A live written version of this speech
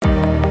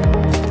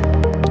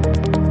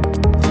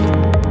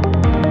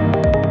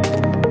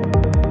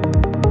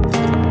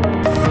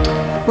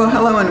Well,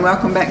 hello and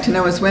welcome back to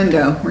Noah's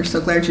Window. We're so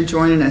glad you're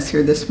joining us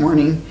here this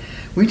morning.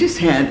 We just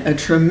had a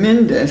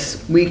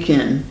tremendous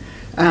weekend.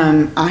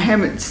 I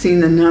haven't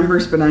seen the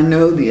numbers, but I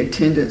know the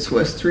attendance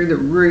was through the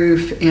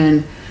roof,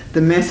 and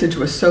the message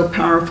was so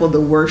powerful. The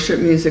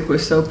worship music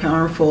was so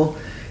powerful.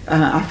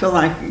 I feel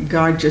like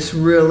God just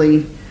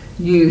really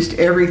used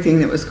everything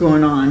that was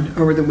going on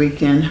over the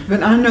weekend.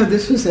 But I know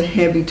this was a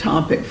heavy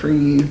topic for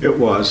you. It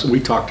was. We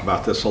talked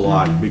about this a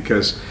lot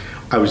because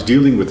I was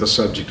dealing with the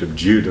subject of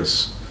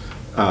Judas.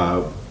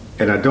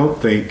 And I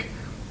don't think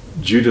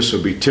Judas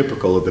would be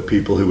typical of the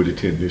people who would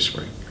attend New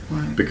Spring.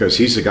 Right. Because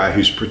he's the guy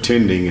who's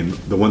pretending, and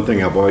the one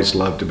thing I've always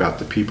loved about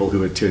the people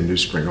who attend New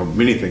Spring, or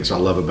many things I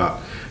love about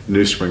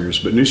New Springers,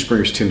 but New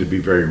Springers tend to be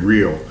very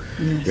real.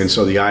 Yes. And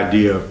so the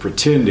idea of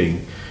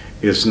pretending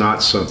is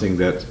not something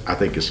that I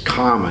think is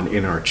common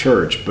in our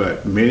church,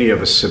 but many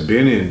of us have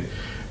been in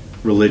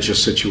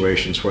religious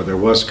situations where there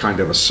was kind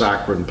of a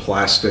saccharine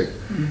plastic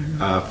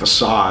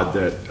facade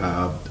that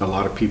a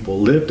lot of people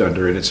lived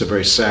under, and it's a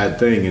very sad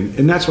thing.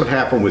 And that's what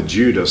happened with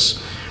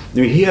Judas. I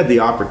mean, he had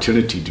the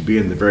opportunity to be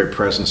in the very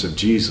presence of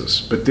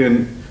Jesus, but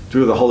then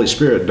through the Holy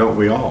Spirit, don't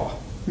we all?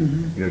 You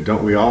know,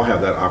 don't we all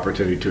have that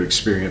opportunity to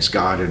experience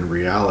God in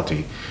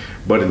reality?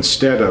 But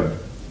instead of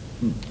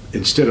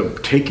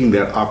taking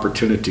that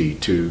opportunity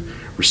to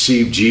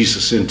receive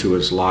Jesus into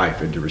his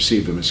life and to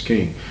receive him as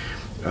King,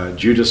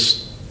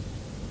 Judas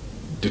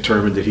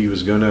determined that he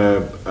was going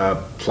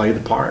to play the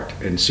part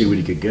and see what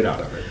he could get out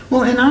of it.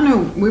 Well, and I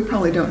know we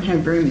probably don't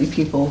have very many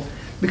people,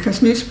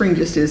 because New Spring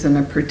just isn't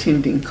a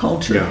pretending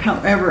culture. Yeah.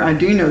 However, I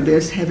do know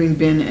this, having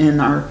been in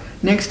our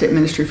Next Step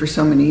ministry for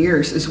so many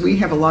years, is we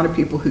have a lot of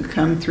people who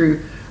come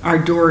through our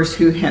doors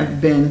who have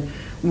been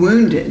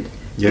wounded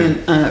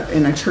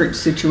in a church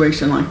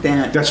situation like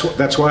that.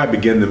 That's why I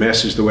began the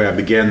message the way I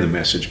began the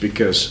message,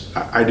 because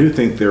I do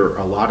think there are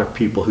a lot of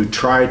people who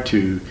try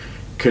to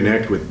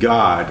connect with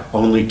God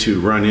only to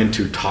run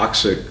into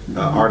toxic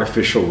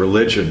artificial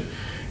religion.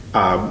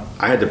 I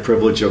had the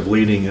privilege of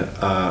leading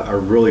a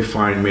really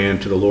fine man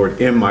to the Lord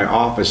in my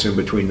office in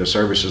between the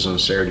services on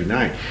Saturday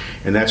night,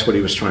 and that's what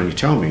he was trying to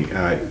tell me,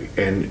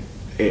 and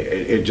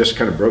it just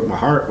kind of broke my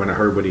heart when I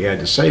heard what he had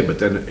to say. But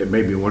then it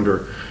made me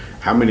wonder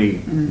how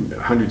many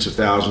hundreds of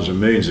thousands or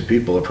millions of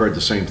people have heard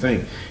the same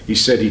thing. He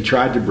said he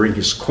tried to bring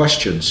his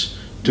questions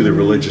to the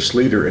religious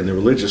leader, and the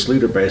religious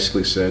leader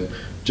basically said,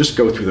 just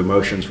go through the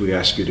motions we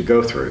ask you to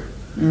go through.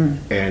 And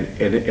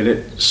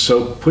it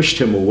so pushed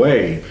him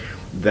away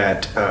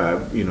that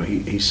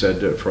he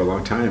said for a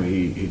long time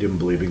he didn't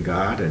believe in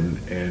God,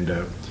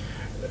 and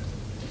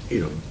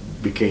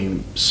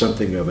became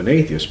something of an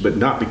atheist, but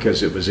not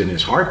because it was in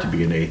his heart to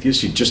be an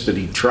atheist. Just that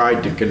he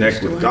tried to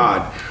connect with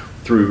God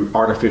through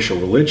artificial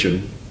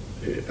religion.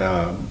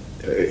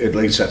 At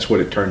least that's what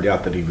it turned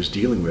out that he was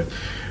dealing with.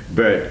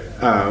 But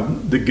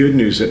the good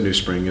news at New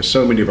Spring is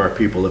so many of our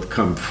people have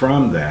come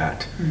from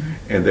that,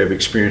 and they've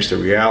experienced the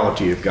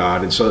reality of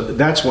God. And so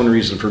that's one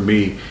reason for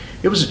me.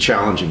 It was a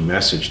challenging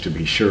message, to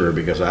be sure,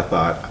 because I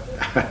thought,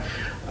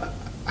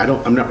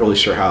 I'm not really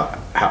sure how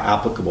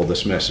applicable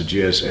this message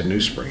is at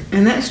New Spring.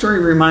 And that story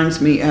reminds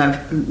me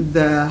of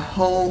the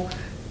whole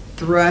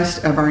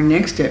thrust of our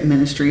Next Step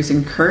ministry is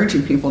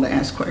encouraging people to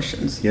ask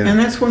questions. Yeah. And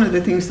that's one of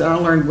the things that I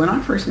learned when I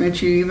first met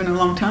you, even a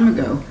long time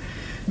ago.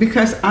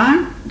 Because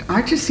I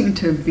just seemed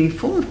to be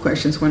full of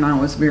questions when I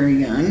was very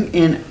young,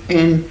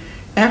 and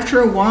after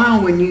a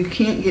while, when you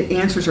can't get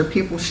answers or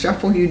people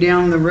shuffle you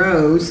down the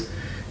rows,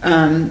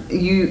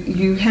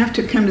 you have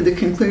to come to the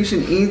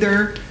conclusion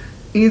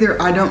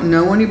either I don't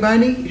know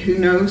anybody who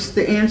knows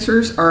the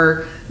answers,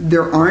 or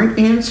there aren't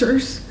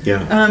answers.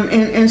 Yeah.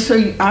 And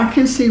so I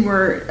can see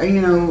where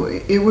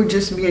it would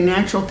just be a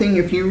natural thing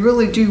if you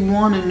really do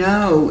want to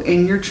know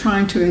and you're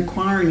trying to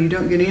inquire and you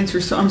don't get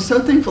answers. So I'm so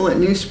thankful at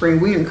New Spring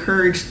we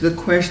encourage the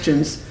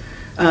questions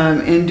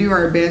and do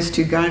our best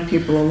to guide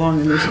people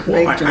along in this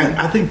faith journey.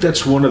 I think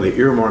that's one of the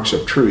earmarks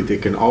of truth.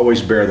 It can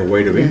always bear the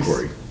weight of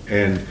inquiry.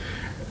 And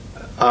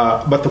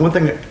but the one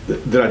thing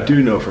that I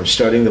do know from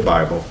studying the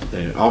Bible,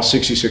 and all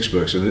 66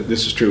 books, and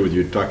this is true whether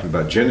you're talking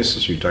about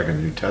Genesis, or you're talking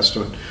the New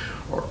Testament,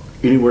 or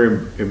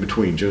anywhere in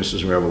between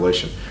Genesis and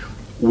Revelation,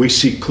 we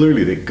see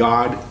clearly that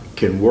God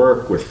can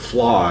work with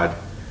flawed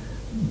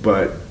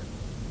but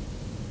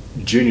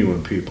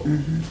genuine people.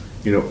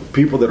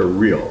 People that are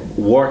real,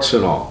 warts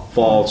and all,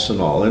 faults and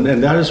all.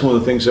 And that is one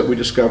of the things that we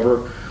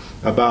discover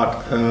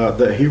about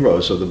the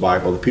heroes of the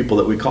Bible, the people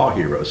that we call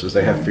heroes, is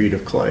they have feet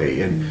of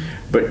clay.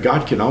 But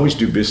God can always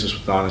do business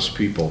with honest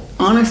people.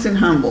 Honest and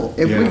humble.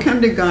 If we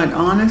come to God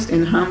honest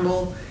and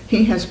humble,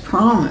 He has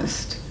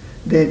promised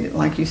that,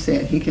 like you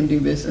said, He can do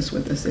business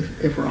with us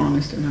if we're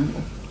honest and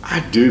humble.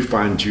 I do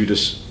find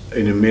Judas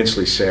an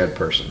immensely sad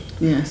person.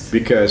 Yes.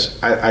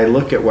 Because I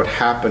look at what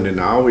happened, and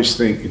I always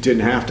think it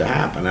didn't have to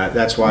happen.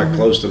 That's why I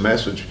closed the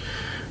message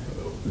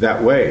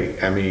that way.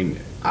 I mean,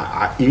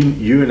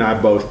 you and I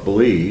both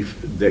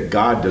believe that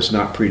God does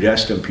not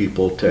predestine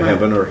people to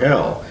heaven or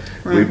hell.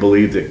 Right. We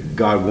believe that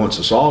God wants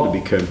us all to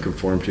become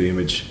conformed to the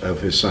image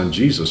of His Son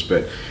Jesus.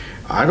 But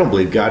I don't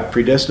believe God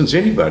predestines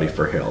anybody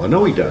for hell. I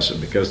know he doesn't,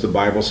 because the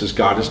Bible says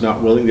God is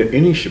not willing that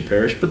any should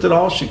perish, but that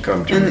all should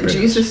come to repentance. And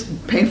that Jesus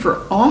paid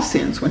for all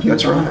sins when he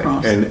was on the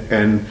cross.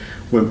 And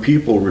when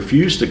people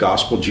refused the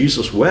gospel,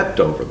 Jesus wept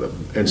over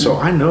them. And so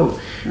I know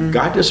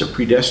God doesn't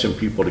predestine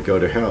people to go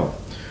to hell.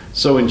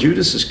 So in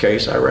Judas's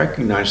case, I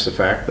recognize the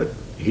fact that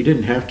he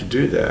didn't have to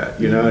do that.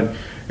 You know, and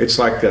it's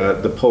like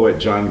the poet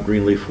John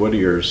Greenleaf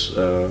Whittier's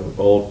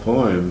old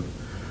poem,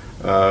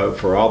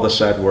 for all the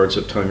sad words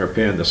of tongue or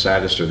pen, the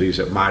saddest are these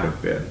that might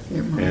have been.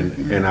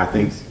 And I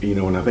think, you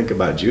know, when I think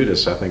about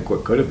Judas, I think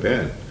what could have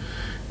been.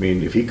 I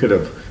mean, if he could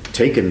have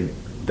taken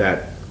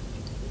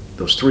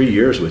those 3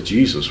 years with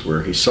Jesus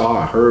where he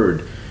saw,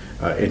 heard,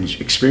 and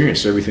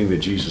experienced everything that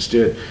Jesus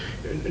did,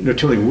 no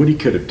telling what he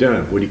could have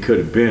done, what he could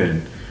have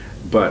been.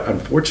 But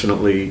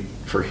unfortunately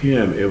for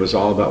him, it was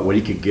all about what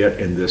he could get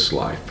in this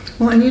life.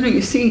 Well, and you know,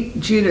 you see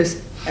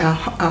Judas, a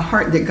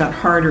heart that got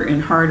harder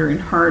and harder and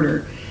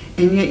harder.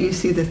 And yet you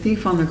see the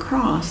thief on the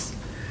cross,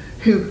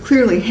 who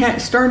clearly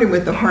had started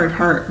with the hard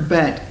heart,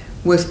 but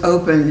was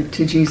open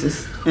to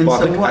Jesus. And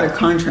well, so what a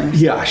contrast.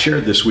 Yeah, I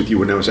shared this with you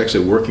when I was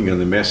actually working on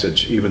the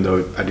message. Even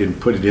though I didn't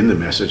put it in the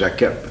message, I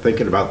kept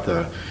thinking about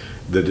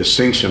the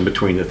distinction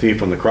between the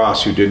thief on the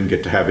cross, who didn't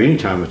get to have any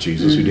time with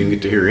Jesus, who didn't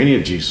get to hear any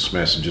of Jesus'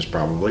 messages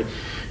probably,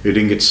 who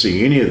didn't get to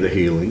see any of the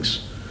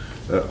healings.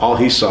 All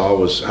he saw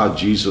was how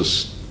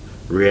Jesus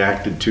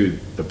reacted to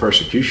the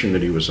persecution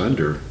that he was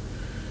under.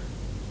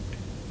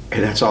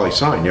 And that's all he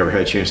saw. He never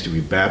had a chance to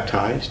be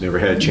baptized, never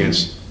had a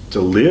chance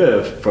to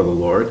live for the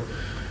Lord.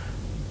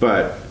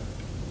 But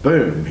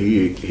boom,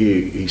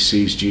 he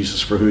sees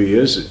Jesus for who he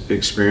is,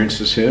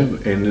 experiences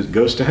him, and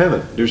goes to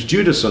heaven. There's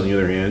Judas, on the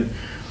other hand,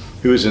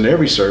 who is in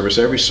every service,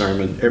 every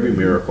sermon, every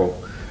miracle,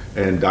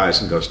 and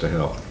dies and goes to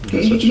hell.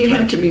 He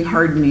had to be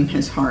hardening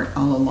his heart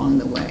all along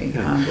the way.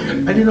 Yeah.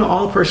 And you know,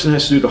 all a person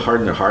has to do to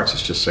harden their hearts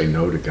is just say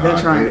no to God.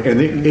 That's right.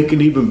 And it can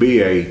even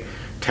be a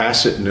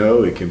tacit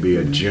no, it can be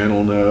a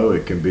gentle no,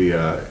 it can be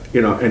a,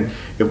 you know, and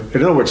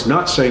in other words,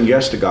 not saying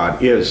yes to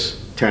God is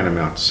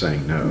tantamount to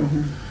saying no.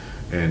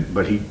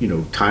 But he, you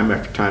know, time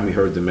after time he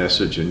heard the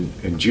message,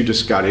 and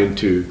Judas got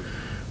into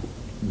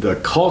the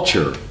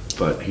culture,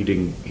 but he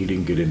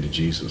didn't get into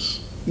Jesus.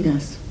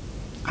 Yes.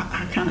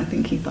 I kind of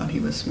think he thought he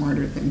was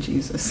smarter than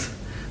Jesus.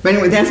 But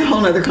anyway, that's a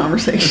whole other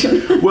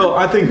conversation. Well,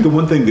 I think the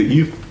one thing that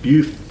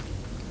you've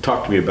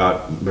talked to me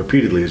about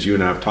repeatedly, as you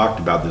and I have talked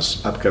about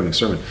this upcoming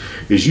sermon,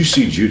 is you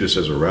see Judas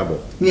as a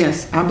rebel.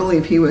 Yes, I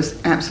believe he was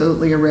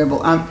absolutely a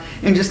rebel.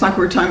 And just like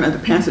we were talking about the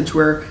passage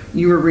where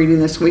you were reading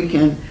this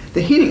weekend,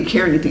 that he didn't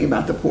care anything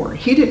about the poor.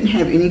 He didn't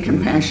have any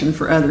compassion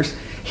for others.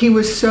 He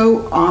was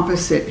so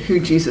opposite who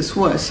Jesus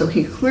was. So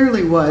he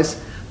clearly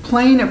was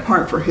playing a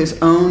part for his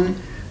own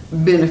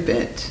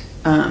benefit.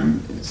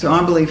 So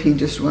I believe he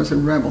just was a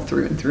rebel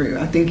through and through.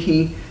 I think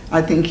he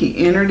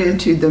entered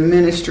into the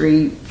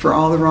ministry for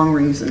all the wrong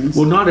reasons.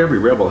 Well, not every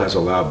rebel has a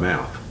loud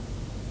mouth.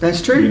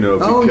 That's true. You know,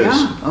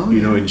 because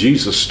you know, in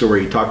Jesus'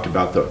 story, he talked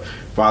about the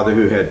father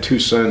who had 2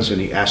 sons, and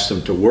he asked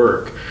them to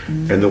work,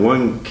 and the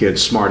one kid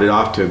smarted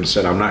off to him and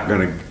said, "I'm not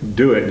going to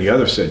do it," and the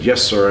other said,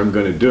 "Yes, sir, I'm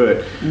going to do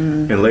it."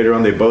 And later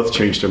on, they both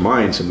changed their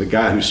minds, and the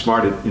guy who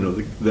smarted, you know,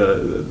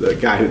 the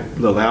guy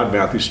the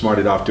loudmouth who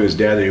smarted off to his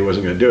dad that he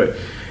wasn't going to do it,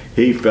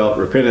 he felt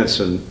repentance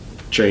and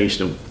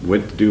changed and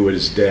went to do what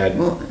his dad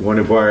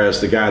wanted, whereas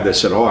the guy that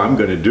said, "Oh, I'm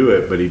going to do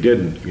it," but he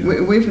didn't. You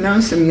know? We've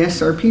known some yes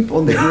sir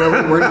people that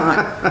really were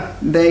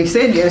not. They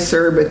said yes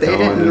sir, but they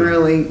didn't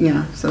really.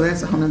 Yeah, so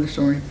that's a whole other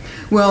story.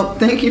 Well,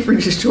 thank you for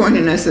just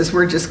joining us as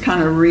we're just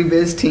kind of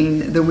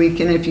revisiting the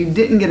weekend. If you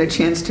didn't get a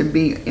chance to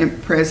be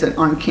present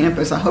on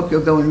campus, I hope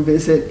you'll go and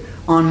visit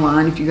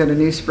online. If you go to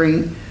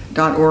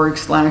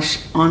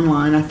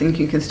newspring.org/online, I think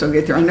you can still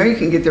get there. I know you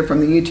can get there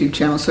from the YouTube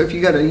channel. So if you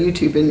go to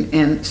YouTube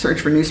and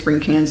search for New Spring,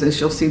 Kansas,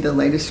 you'll see the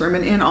latest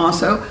sermon. And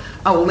also,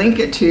 I will link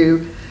it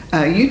to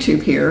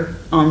YouTube here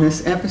on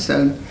this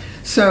episode.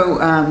 So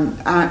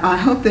I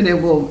hope that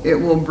it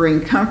will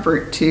bring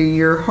comfort to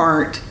your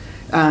heart,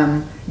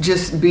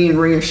 just being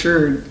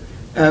reassured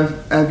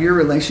of your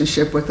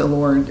relationship with the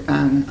Lord.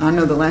 I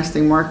know the last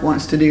thing Mark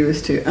wants to do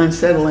is to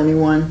unsettle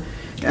anyone.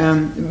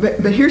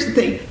 But here's the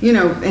thing, you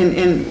know,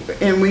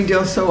 and we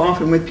deal so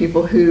often with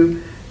people who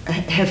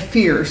have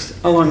fears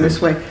along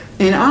this way.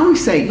 And I always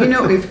say, you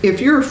know,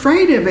 if you're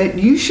afraid of it,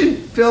 you should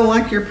feel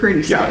like you're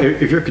pretty safe. Yeah,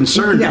 if you're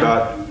concerned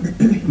about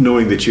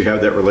knowing that you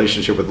have that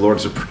relationship with the Lord,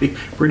 it's a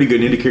pretty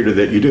good indicator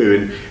that you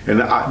do. And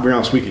to be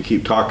honest, we could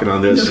keep talking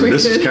on this. And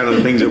this is kind of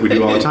the things that we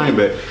do all the time.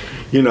 But,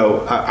 you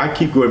know, I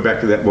keep going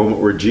back to that moment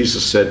where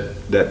Jesus said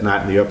that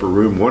night in the upper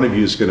room, "One of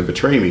you is going to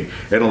betray me."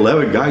 And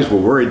 11 guys were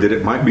worried that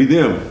it might be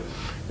them.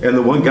 And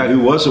the one guy who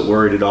wasn't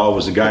worried at all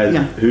was the guy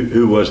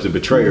who was the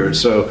betrayer. And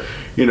so,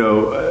 you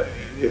know,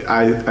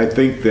 I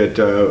think that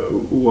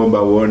one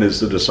by one, as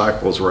the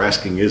disciples were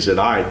asking, "Is it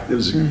I?" It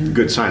was a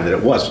good sign that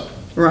it wasn't.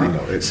 Right. You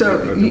know,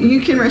 so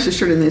you can rest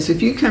assured in this: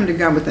 if you come to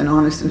God with an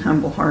honest and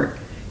humble heart,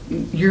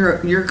 you're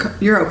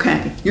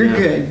okay. You're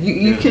good.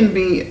 You can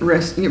be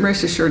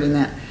rest assured in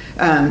that.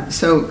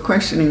 So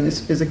questioning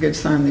is a good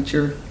sign that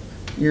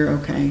you're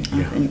okay.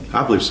 I think.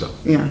 I believe so.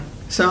 Yeah.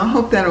 So I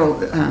hope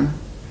that'll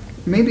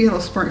maybe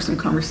it'll spark some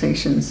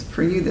conversations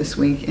for you this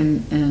week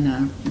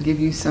and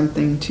give you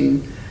something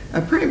to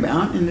pray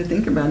about and to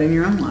think about in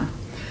your own life.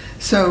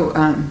 So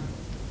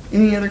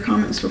any other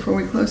comments before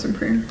we close in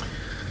prayer?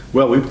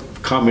 Well, we've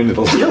commented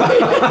a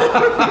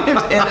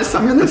lot. Edit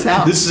some of this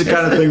out. This is the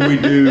kind of thing we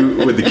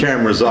do with the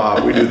cameras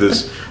off. We do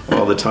this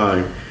all the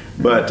time.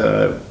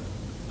 But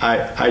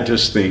I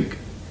just think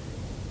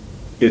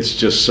it's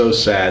just so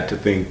sad to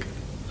think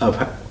of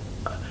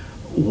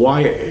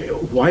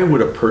why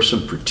would a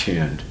person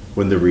pretend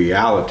when the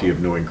reality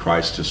of knowing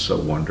Christ is so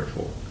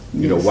wonderful?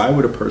 You know, why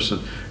would a person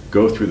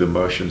go through the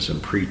motions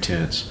and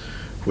pretense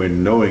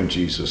when knowing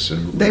Jesus?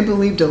 And they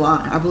believed a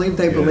lie. I believe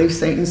they believe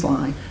Satan's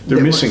lie.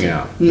 They're missing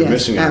out. Yes, They're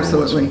missing out.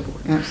 Absolutely.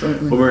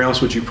 Absolutely. Well, Mary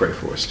Alice, would you pray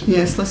for us today?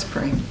 Yes, let's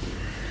pray.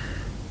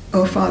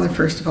 Oh, Father,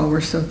 first of all, we're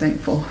so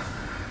thankful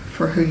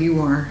for who you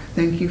are.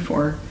 Thank you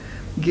for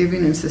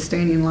giving and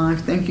sustaining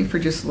life. Thank you for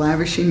just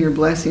lavishing your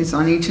blessings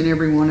on each and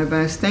every one of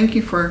us. Thank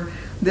you for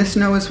this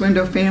Noah's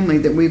Window family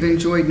that we've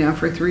enjoyed now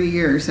for 3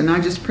 years. And I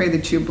just pray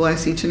that you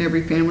bless each and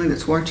every family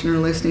that's watching or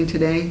listening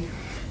today.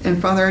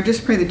 And Father, I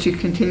just pray that you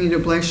continue to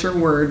bless your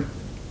word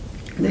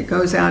that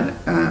goes out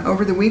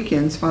over the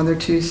weekends, Father,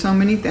 to so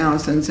many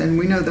thousands. And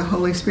we know the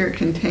Holy Spirit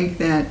can take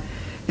that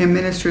and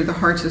minister to the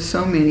hearts of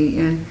so many.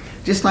 And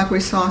just like we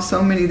saw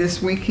so many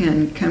this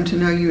weekend come to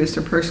know you as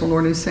their personal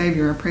Lord and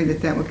Savior, I pray that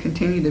that will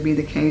continue to be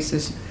the case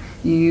as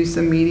you use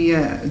the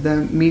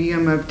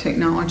medium of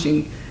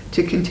technology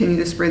to continue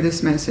to spread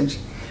this message.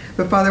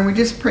 But Father, we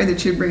just pray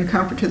that you bring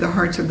comfort to the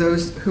hearts of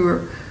those who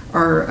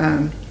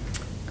are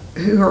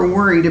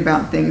worried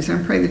about things.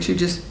 And I pray that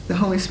the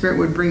Holy Spirit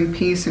would bring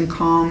peace and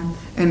calm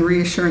and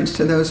reassurance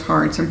to those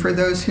hearts. And for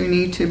those who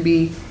need to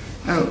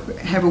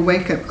have a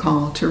wake-up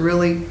call to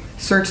really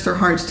search their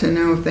hearts to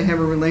know if they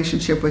have a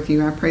relationship with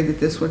you, I pray that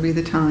this would be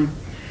the time.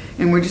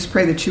 And we just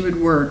pray that you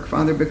would work,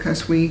 Father,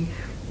 because we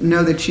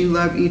know that you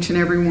love each and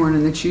every one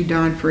and that you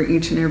died for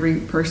each and every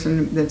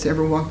person that's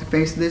ever walked the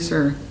face of this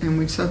earth. And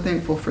we're so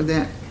thankful for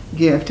that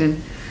gift.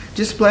 And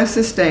just bless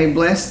this day,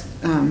 bless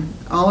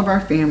all of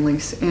our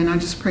families. And I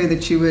just pray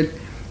that you would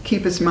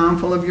keep us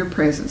mindful of your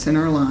presence in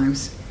our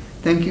lives.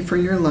 Thank you for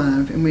your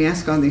love. And we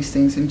ask all these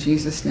things in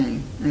Jesus'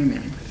 name.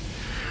 Amen.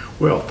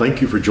 Well,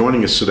 thank you for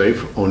joining us today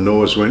on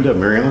Noah's Window.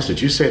 Mary Alice,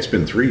 did you say it's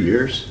been 3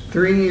 years?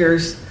 3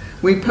 years.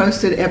 We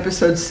posted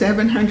episode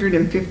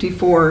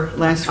 754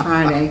 last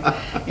Friday.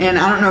 And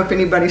I don't know if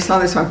anybody saw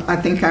this. I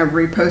think I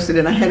reposted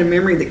it. I had a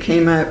memory that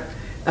came up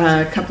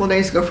a couple of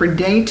days ago for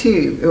day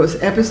 2. It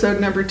was episode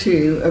number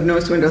 2 of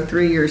Noah's Window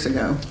 3 years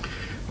ago.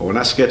 When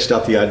I sketched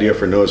out the idea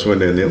for Noah's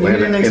Window in the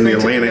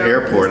Atlanta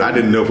airport, I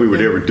didn't know if we would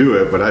ever do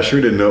it, but I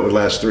sure didn't know it would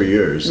last 3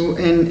 years.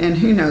 And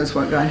who knows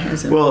what God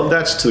has in Well,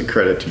 that's to the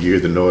credit to you,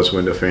 the Noah's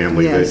Window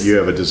family, that you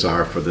have a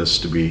desire for this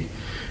to be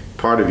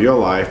part of your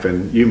life,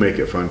 and you make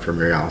it fun for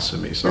Mary Alice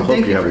and me. So I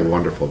hope you have a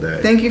wonderful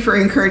day. Thank you for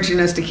encouraging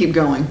us to keep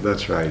going.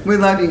 That's right. We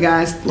love you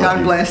guys.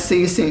 God bless. See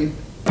you soon.